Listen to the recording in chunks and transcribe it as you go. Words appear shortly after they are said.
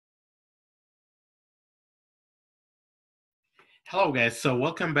Hello guys, so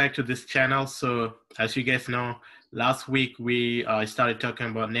welcome back to this channel. So as you guys know, last week we started talking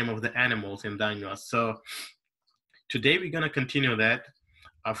about name of the animals in Dha Anywaa. So today we're gonna continue that.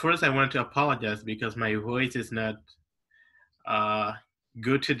 First I want to apologize because my voice is not uh,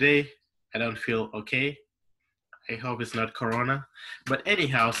 good today. I don't feel okay. I hope it's not Corona. But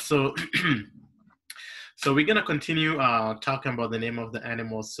anyhow, so so we're gonna continue talking about the name of the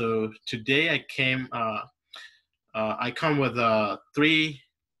animals. So today I come with three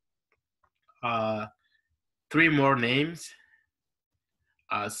more names.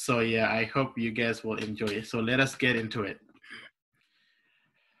 So yeah, I hope you guys will enjoy it. So let us get into it.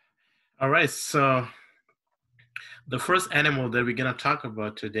 All right, so the first animal that we're gonna talk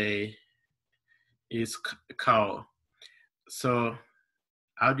about today is cow. So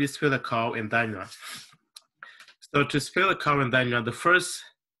how do you spell a cow in Dha Anywaa? So to spell a cow in Dha Anywaa, the first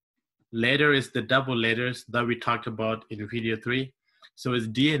letter is the double letters that we talked about in video 3. So it's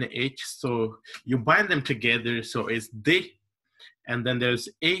D and H. So you bind them together. So it's D, and then there's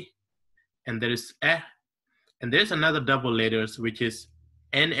A, and there's A, and there's another double letters which is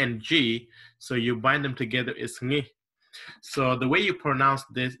N and G. So you bind them together, it's Ng. So the way you pronounce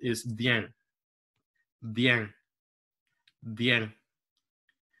this is Dieng, Dieng, Dieng,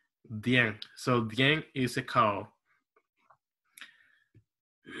 Dieng. So Dieng is a cow.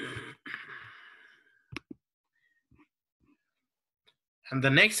 And the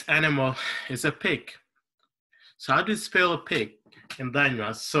next animal is a pig. So how do you spell a pig in Dha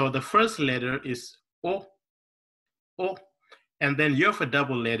Anywaa? So the first letter is O, O, and then you have a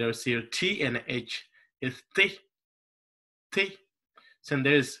double letters here, T and H is T, T. So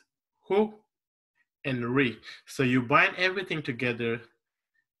there's Hu and Ri. So you bind everything together.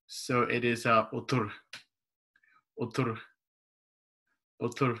 So it is Utur, Utur,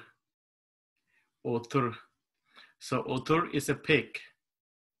 Utur, Utur. So Utur is a pig.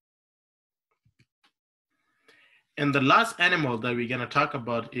 And the last animal that we're gonna talk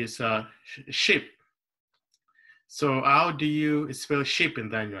about is sheep. So how do you spell sheep in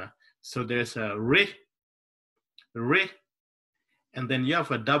Dha Anywaa? So there's a Ri, Ri, and then you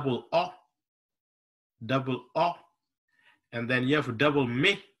have a double O, and then you have a double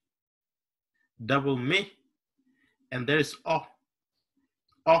me, and there's O,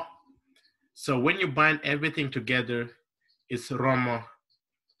 O. So when you bind everything together, it's Romo,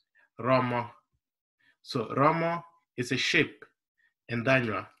 Romo. So Romo is a sheep in Dha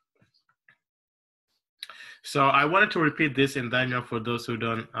Anywaa. So I wanted to repeat this in Dha Anywaa for those who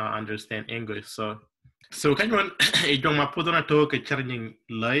don't understand English. So kanywan ejong mapudona to ke charning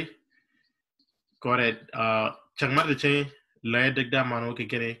lay kore changmar de che lay degda mano ke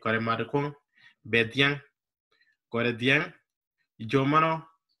kene kore madakong bediang kore diang jomano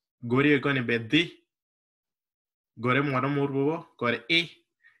gori goni bedi gore mono murbo kore e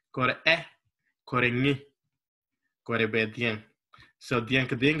kore kore ngi kore bediang. So diang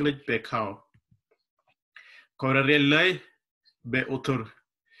ke English be cow. Kore relay be utur.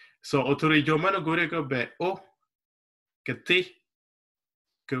 So utur jomano gore go be o ke ti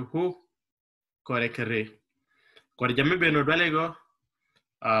ke hu kore kere. Kore jami be no dwale go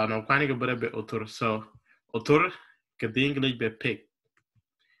no kwani ke bere be utur. So utur ke English be pig.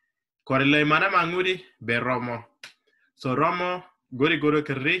 Kore lay mana mangudi be romo. So romo gori goro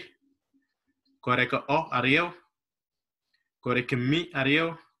ke ri kore ke o ariyo kore ke mi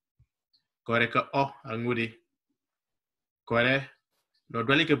ariyo kore ke o angudi kore no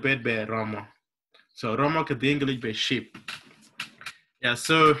dwale ke bed be romo. So romo ke English be sheep. Yeah,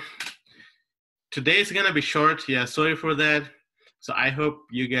 so today is gonna be short. Yeah, sorry for that. So I hope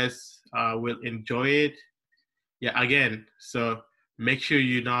you guys will enjoy it. Yeah, again, so make sure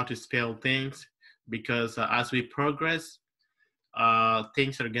you know how to spell things because as we progress,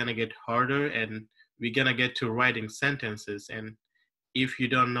 things are gonna get harder and we're gonna get to writing sentences. And if you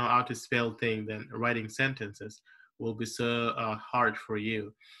don't know how to spell things, then writing sentences will be so hard for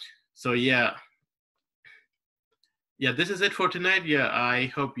you. So yeah, this is it for tonight. Yeah, I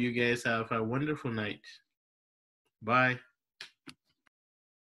hope you guys have a wonderful night. Bye.